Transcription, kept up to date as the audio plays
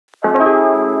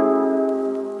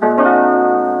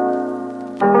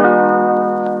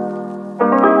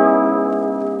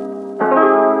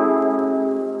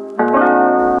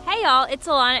it's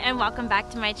Ilana and welcome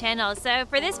back to my channel. So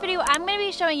for this video, I'm going to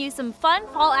be showing you some fun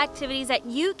fall activities that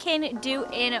you can do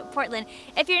in Portland.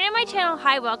 If you're new to my channel,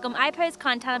 hi, welcome. I post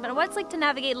content about what it's like to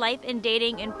navigate life and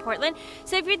dating in Portland.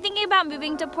 So if you're thinking about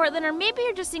moving to Portland, or maybe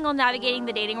you're just single navigating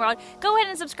the dating world, go ahead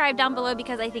and subscribe down below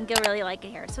because I think you'll really like it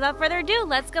here. So without further ado,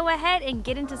 let's go ahead and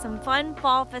get into some fun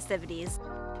fall festivities.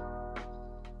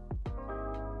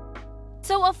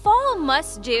 So a fall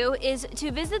must-do is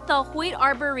to visit the Hoyt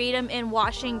Arboretum in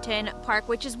Washington Park,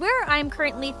 which is where I'm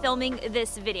currently filming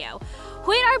this video.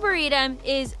 Hoyt Arboretum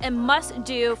is a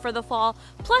must-do for the fall,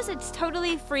 plus it's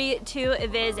totally free to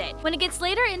visit. When it gets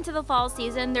later into the fall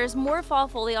season, there's more fall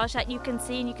foliage that you can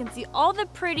see, and you can see all the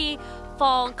pretty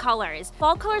fall colors.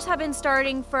 Fall colors have been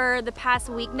starting for the past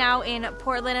week now in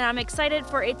Portland, and I'm excited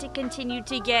for it to continue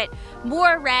to get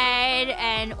more red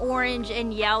and orange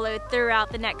and yellow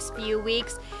throughout the next few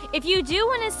weeks. If you do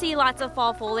want to see lots of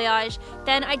fall foliage,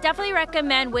 then I definitely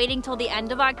recommend waiting till the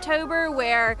end of October,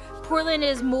 where Portland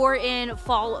is more in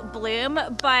fall bloom,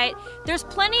 but there's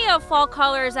plenty of fall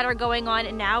colors that are going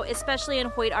on now, especially in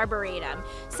Hoyt Arboretum.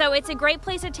 So it's a great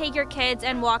place to take your kids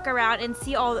and walk around and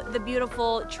see all the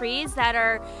beautiful trees that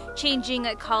are changing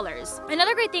colors.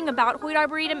 Another great thing about Hoyt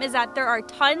Arboretum is that there are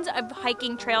tons of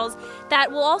hiking trails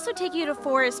that will also take you to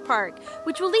Forest Park,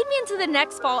 which will lead me into the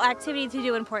next fall activity to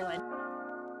do in Portland.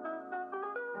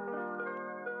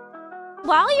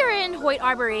 While you're in Hoyt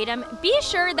Arboretum, be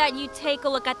sure that you take a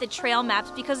look at the trail maps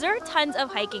because there are tons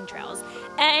of hiking trails.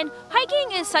 And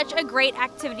hiking is such a great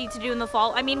activity to do in the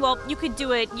fall. I mean, well, you could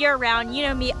do it year-round. You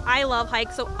know me, I love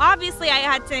hikes, so obviously I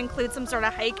had to include some sort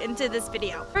of hike into this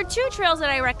video. There are two trails that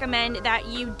I recommend that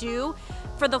you do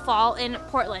for the fall in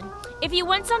Portland. If you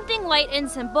want something light and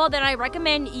simple, then I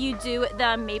recommend you do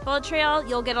the Maple Trail.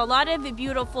 You'll get a lot of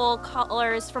beautiful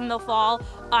colors from the fall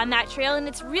on that trail, and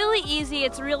it's really easy,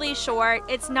 it's really short,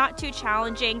 it's not too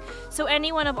challenging, so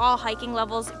anyone of all hiking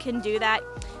levels can do that.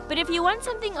 But if you want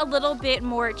something a little bit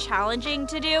more challenging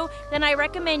to do, then I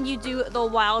recommend you do the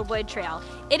Wildwood Trail.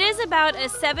 It is about a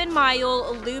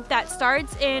 7-mile loop that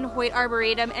starts in Hoyt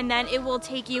Arboretum, and then it will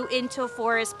take you into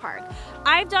Forest Park.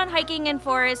 I've done hiking in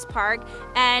Forest Park,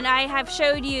 and I have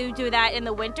showed you do that in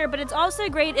the winter, but it's also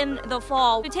great in the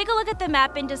fall. So take a look at the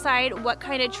map and decide what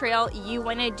kind of trail you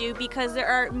want to do because there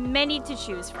are many to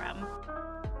choose from.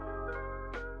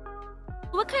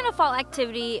 What kind of fall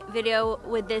activity video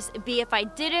would this be if I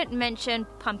didn't mention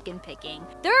pumpkin picking?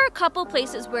 There are a couple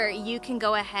places where you can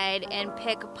go ahead and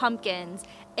pick pumpkins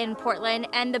in Portland,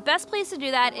 and the best place to do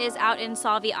that is out in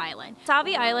Sauvie Island.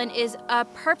 Sauvie Island is a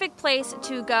perfect place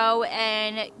to go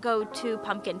to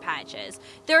pumpkin patches.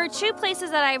 There are two places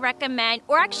that I recommend,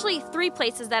 or actually three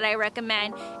places that I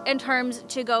recommend in terms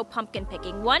to go pumpkin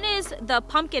picking. One is the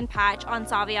pumpkin patch on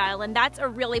Sauvie Island. That's a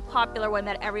really popular one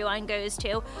that everyone goes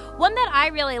to. One that I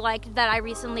really liked that I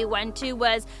recently went to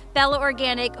was Bella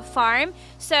Organic Farm.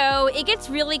 So it gets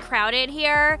really crowded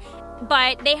here,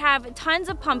 but they have tons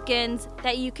of pumpkins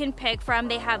that you can pick from.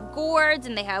 They have gourds,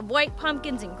 and they have white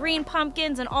pumpkins and green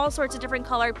pumpkins and all sorts of different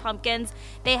colored pumpkins.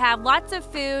 They have lots of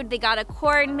food. They got a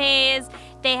corn maze.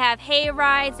 They have hay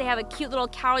rides. They have a cute little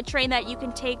cow train that you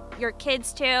can take your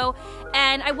kids to.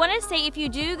 And I want to say, if you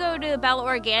do go to Bella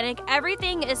Organic,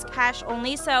 everything is cash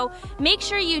only, so make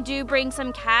sure you do bring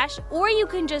some cash, or you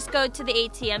can just go to the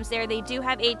ATMs there. They do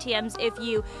have ATMs if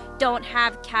you don't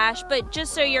have cash, but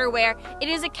just so you're aware, it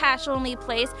is a cash only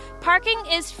place. Parking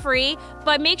is free,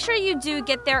 but make sure you do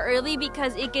get there early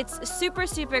because it gets super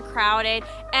crowded,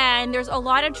 and there's a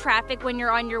lot of traffic when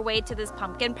you're on your way to this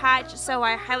pumpkin patch. So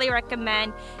I highly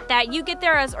recommend that you get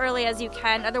there as early as you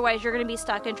can, otherwise you're going to be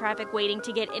stuck in traffic waiting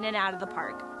to get in and out of the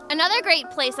park. Another great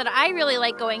place that I really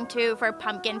like going to for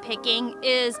pumpkin picking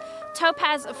is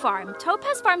Topaz Farm.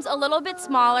 Topaz Farm's a little bit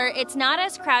smaller, it's not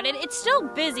as crowded, it's still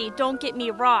busy, don't get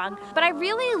me wrong, but I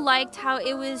really liked how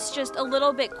it was just a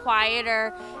little bit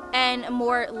quieter and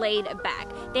more laid back.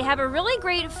 They have a really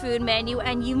great food menu,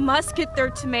 and you must get their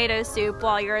tomato soup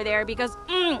while you're there because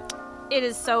it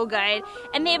is so good.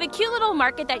 And they have a cute little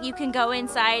market that you can go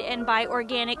inside and buy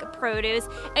organic produce,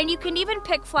 and you can even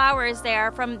pick flowers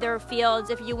there from their fields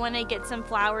if you want to get some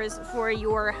flowers for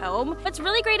your home. What's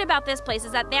really great about this place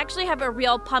is that they actually have a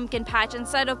real pumpkin patch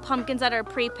instead of pumpkins that are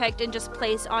pre-picked and just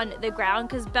placed on the ground,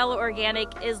 because Bella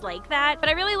Organic is like that. But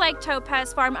I really like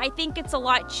Topaz Farm. I think it's a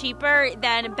lot cheaper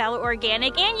than Bella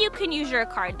Organic, and you can use your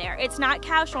card there. It's not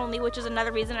cash only, which is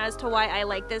another reason as to why I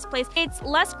like this place. It's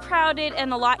less crowded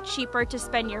and a lot cheaper prefer to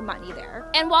spend your money there.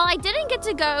 And while I didn't get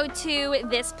to go to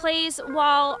this place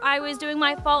while I was doing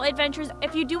my fall adventures,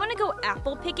 if you do want to go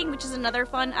apple picking, which is another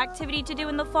fun activity to do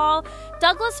in the fall,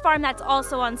 Douglas Farm, that's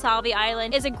also on Salvi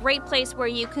Island, is a great place where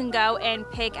you can go and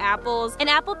pick apples. And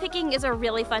apple picking is a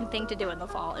really fun thing to do in the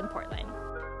fall in Portland.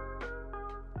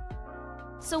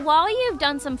 So while you've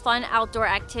done some fun outdoor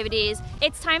activities,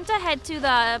 it's time to head to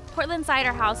the Portland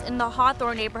Cider House in the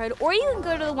Hawthorne neighborhood, or you can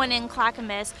go to the one in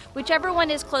Clackamas, whichever one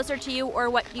is closer to you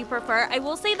or what you prefer. I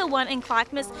will say the one in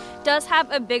Clackamas does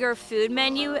have a bigger food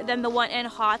menu than the one in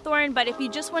Hawthorne, but if you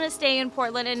just want to stay in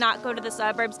Portland and not go to the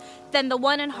suburbs, then the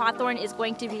one in Hawthorne is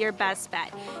going to be your best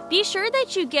bet. Be sure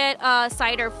that you get a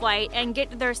cider flight and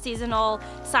get their seasonal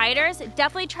ciders.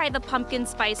 Definitely try the pumpkin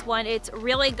spice one. It's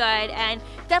really good and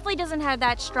definitely doesn't have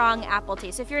that strong apple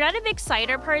taste. If you're not a big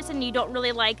cider person, you don't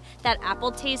really like that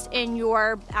apple taste in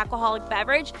your alcoholic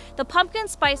beverage, the pumpkin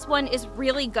spice one is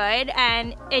really good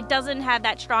and it doesn't have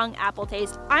that strong apple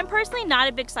taste. I'm personally not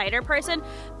a big cider person,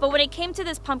 but when it came to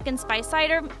this pumpkin spice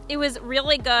cider, it was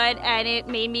really good and it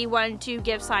made me want to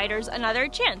give ciders another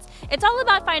chance. It's all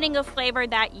about finding a flavor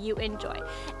that you enjoy.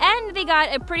 And they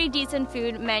got a pretty decent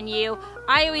food menu.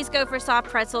 I always go for soft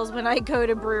pretzels when I go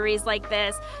to breweries like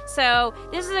this. So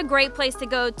this is a great place to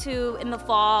go to in the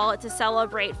fall to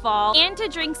celebrate fall and to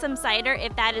drink some cider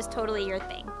if that is totally your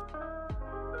thing.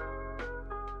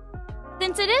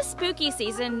 Since it is spooky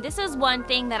season, this is one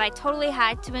thing that I totally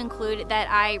had to include that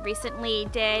I recently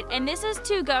did, and this is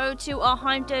to go to a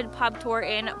haunted pub tour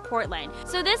in Portland.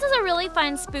 So this is a really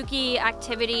fun spooky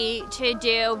activity to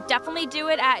do. Definitely do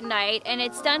it at night, and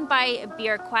it's done by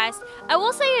Beer Quest. I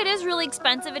will say it is really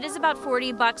expensive. It is about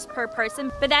 $40 per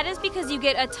person, but that is because you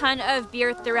get a ton of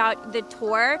beer throughout the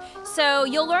tour. So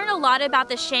you'll learn a lot about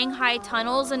the Shanghai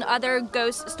tunnels and other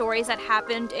ghost stories that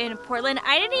happened in Portland.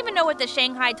 I didn't even know what the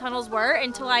Shanghai tunnels were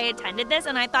until I attended this,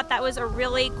 and I thought that was a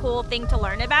really cool thing to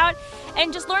learn about.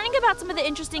 And just learning about some of the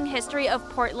interesting history of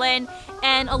Portland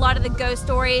and a lot of the ghost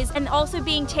stories, and also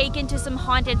being taken to some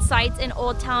haunted sites in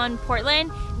Old Town Portland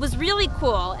was really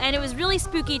cool, and it was really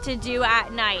spooky to do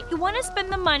at night. If you want to spend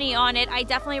the money on it, I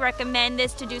definitely recommend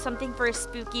this to do something for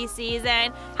spooky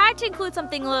season. Had to include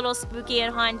something a little spooky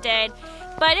and haunted.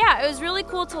 But yeah, it was really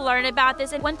cool to learn about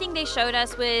this. And one thing they showed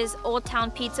us was Old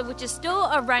Town Pizza, which is still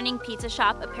a running pizza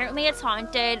shop. Apparently it's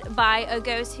haunted by a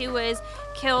ghost who was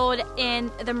killed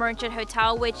in the Merchant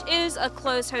Hotel, which is a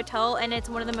closed hotel, and it's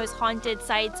one of the most haunted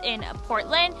sites in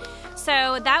Portland.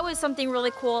 So that was something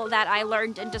really cool that I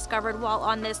learned and discovered while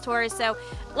on this tour. So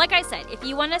like I said, if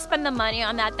you want to spend the money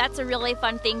on that, that's a really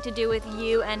fun thing to do with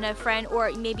you and a friend,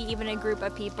 or maybe even a group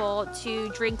of people, to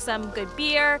drink some good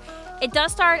beer. It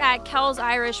does start at Kel's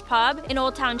Irish Pub in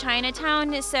Old Town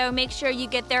Chinatown, so make sure you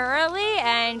get there early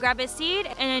and grab a seat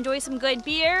and enjoy some good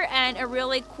beer and a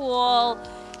really cool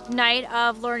night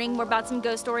of learning more about some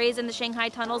ghost stories in the Shanghai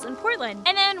tunnels in Portland.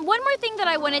 And then one more thing that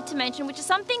I wanted to mention, which is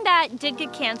something that did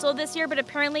get canceled this year, but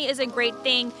apparently is a great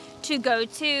thing to go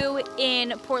to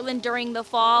in Portland during the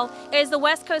fall, is the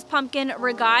West Coast Pumpkin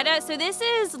Regatta. So this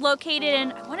is located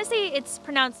in, I want to say it's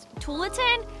pronounced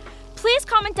Tualatin. Please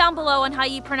comment down below on how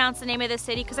you pronounce the name of the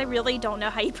city, because I really don't know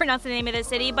how you pronounce the name of the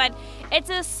city, but it's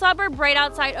a suburb right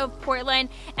outside of Portland,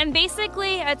 and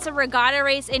basically it's a regatta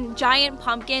race in giant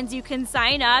pumpkins. You can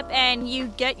sign up and you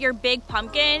get your big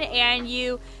pumpkin and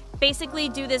you basically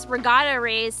do this regatta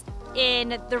race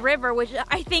in the river, which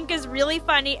I think is really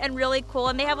funny and really cool,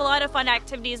 and they have a lot of fun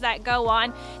activities that go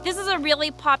on. This is a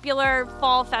really popular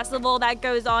fall festival that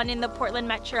goes on in the Portland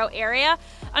metro area.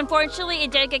 Unfortunately,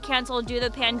 it did get canceled due to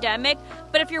the pandemic,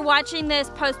 but if you're watching this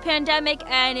post-pandemic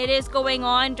and it is going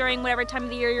on during whatever time of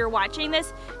the year you're watching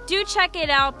this, do check it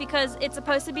out because it's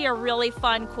supposed to be a really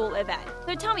fun, cool event.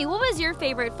 So tell me, what was your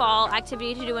favorite fall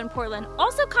activity to do in Portland?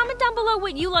 Also comment down below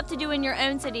what you love to do in your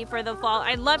own city for the fall.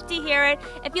 I'd love to hear it.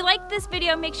 If you liked this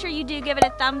video, make sure you do give it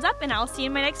a thumbs up, and I'll see you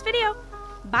in my next video.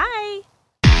 Bye!